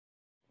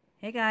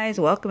Hey guys,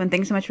 welcome and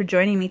thanks so much for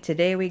joining me.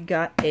 Today we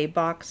got a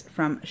box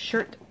from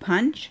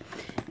ShirtPunch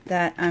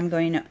that I'm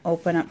going to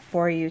open up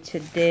for you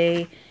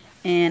today.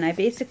 And I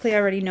basically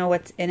already know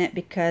what's in it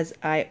because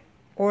I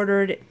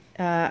ordered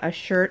a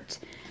shirt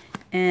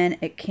and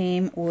it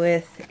came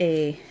with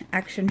a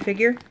action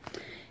figure.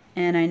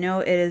 And I know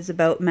it is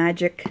about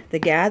Magic the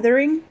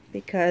Gathering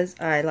because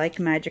I like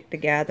Magic the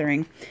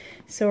Gathering.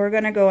 So we're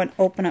going to go and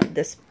open up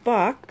this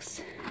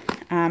box.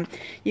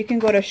 You can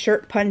go to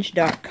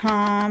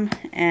ShirtPunch.com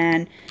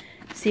and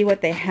see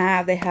what they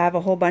have. They have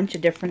a whole bunch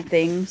of different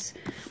things.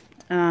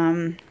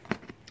 I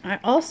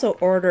also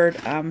ordered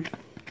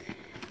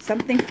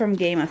something from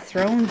Game of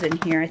Thrones in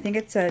here. I think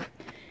it's a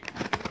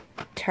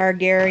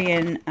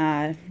Targaryen,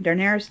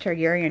 Daenerys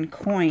Targaryen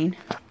coin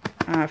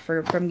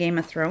from Game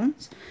of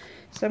Thrones.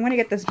 So I'm going to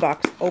get this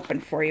box open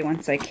for you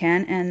once I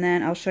can, and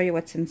then I'll show you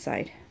what's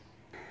inside.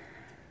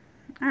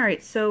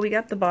 Alright, so we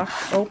got the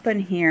box open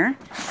here.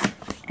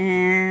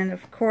 And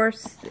of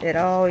course, it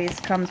always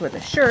comes with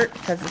a shirt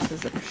because this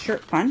is a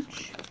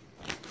ShirtPunch.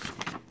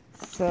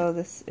 So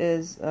this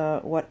is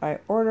what I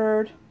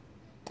ordered.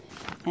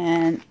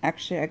 And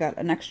actually, I got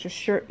an extra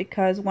shirt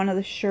because one of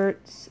the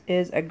shirts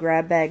is a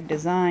grab bag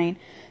design.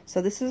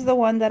 So this is the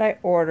one that I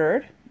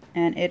ordered,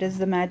 and it is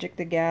the Magic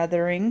the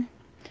Gathering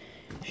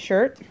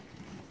shirt.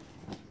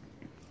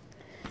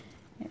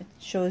 It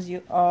shows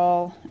you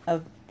all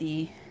of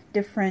the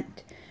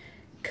different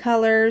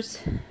colors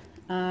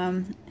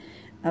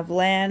of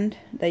land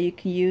that you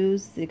can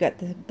use. You got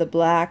the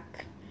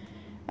black,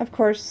 of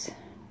course,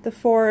 the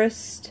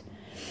forest,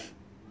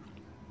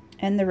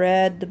 and the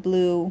red, the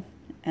blue,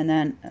 and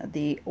then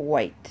the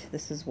white.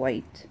 This is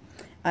white.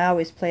 I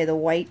always play the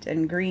white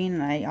and green,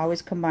 and I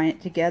always combine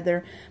it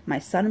together. My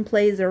son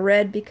plays a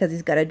red because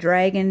he's got a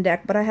dragon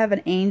deck, but I have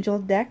an angel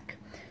deck,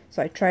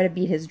 so I try to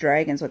beat his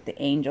dragons with the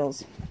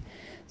angels.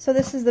 So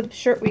this is the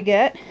shirt we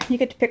get. You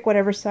get to pick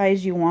whatever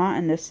size you want,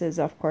 and this is,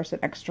 of course, an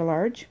extra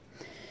large.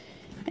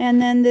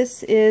 And then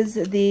this is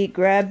the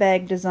grab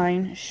bag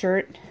design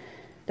shirt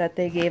that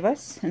they gave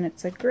us, and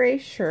it's a gray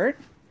shirt.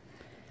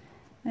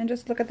 And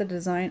just look at the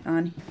design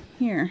on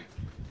here.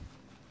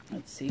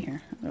 Let's see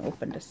here. I'm going to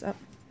open this up.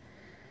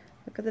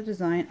 Look at the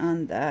design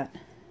on that.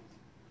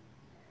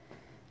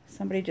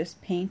 Somebody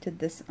just painted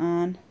this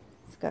on.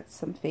 It's got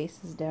some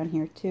faces down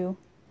here too.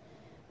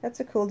 That's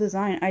a cool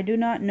design. I do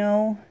not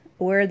know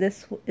where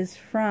this is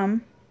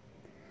from,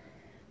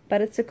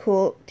 but it's a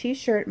cool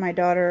t-shirt. My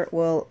daughter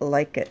will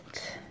like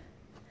it.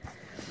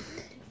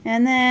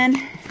 And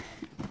then,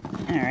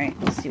 alright,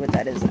 let's see what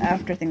that is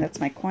after. I think that's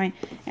my coin.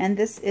 And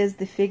this is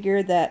the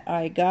figure that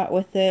I got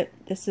with it.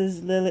 This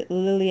is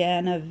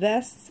Liliana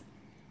Vess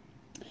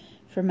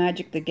for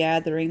Magic the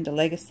Gathering, the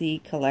Legacy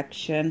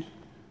Collection.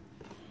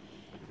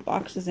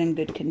 Box is in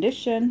good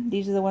condition.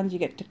 These are the ones you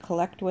get to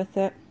collect with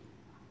it.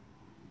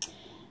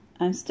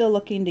 I'm still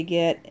looking to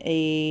get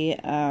a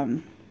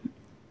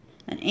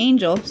an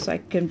angel so I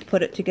can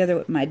put it together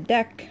with my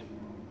deck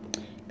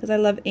because I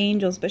love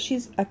angels, but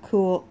she's a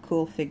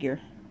cool figure.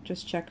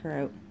 Just check her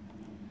out.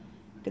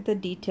 Look at the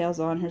details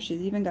on her.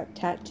 She's even got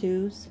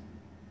tattoos.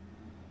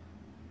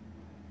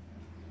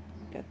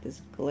 Got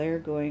this glare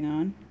going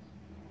on.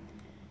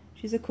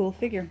 She's a cool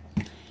figure.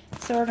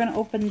 So we're going to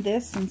open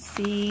this and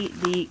see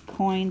the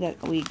coin that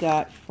we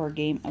got for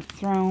Game of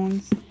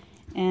Thrones.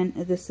 And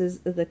this is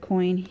the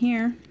coin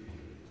here.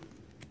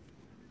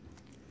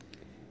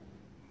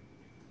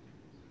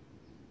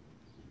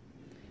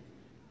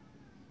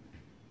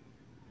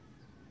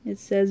 It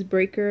says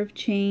Breaker of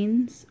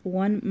Chains,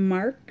 1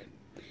 mark.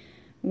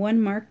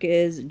 1 mark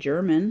is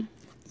German,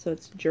 so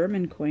it's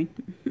German coin.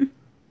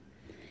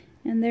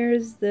 And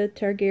there's the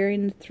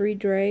Targaryen 3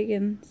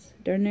 dragons,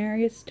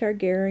 Daenerys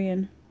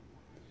Targaryen,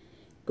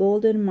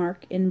 golden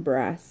mark in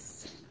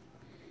brass.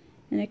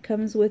 And it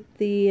comes with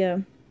the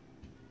a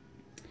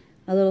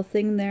little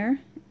thing there,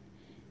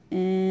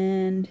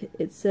 and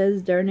it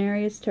says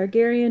Daenerys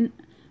Targaryen,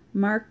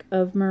 mark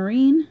of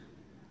Marine.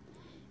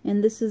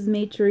 And this is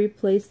made to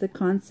replace the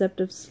concept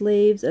of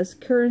slaves as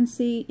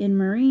currency in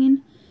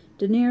Marine.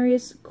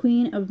 Daenerys,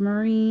 Queen of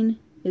Marine,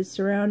 is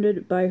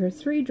surrounded by her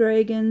 3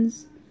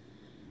 dragons,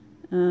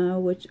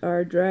 which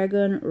are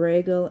Dragon,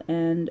 Rhaegal,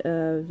 and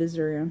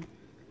Viserion.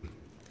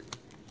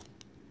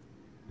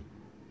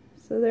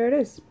 So there it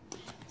is.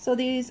 So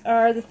these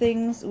are the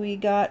things we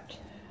got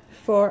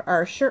for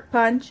our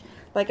ShirtPunch.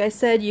 Like I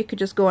said, you could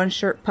just go on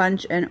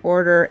ShirtPunch and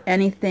order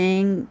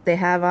anything they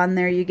have on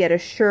there. You get a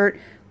shirt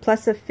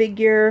plus a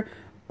figure,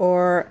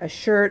 or a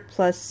shirt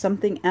plus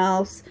something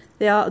else.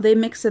 They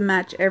mix and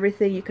match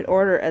everything. You could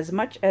order as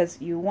much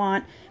as you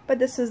want, but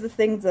this is the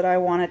things that I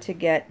wanted to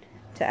get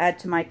to add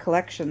to my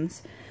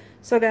collections.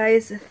 So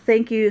guys,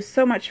 thank you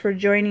so much for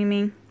joining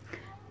me.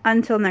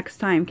 Until next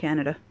time,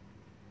 Canada.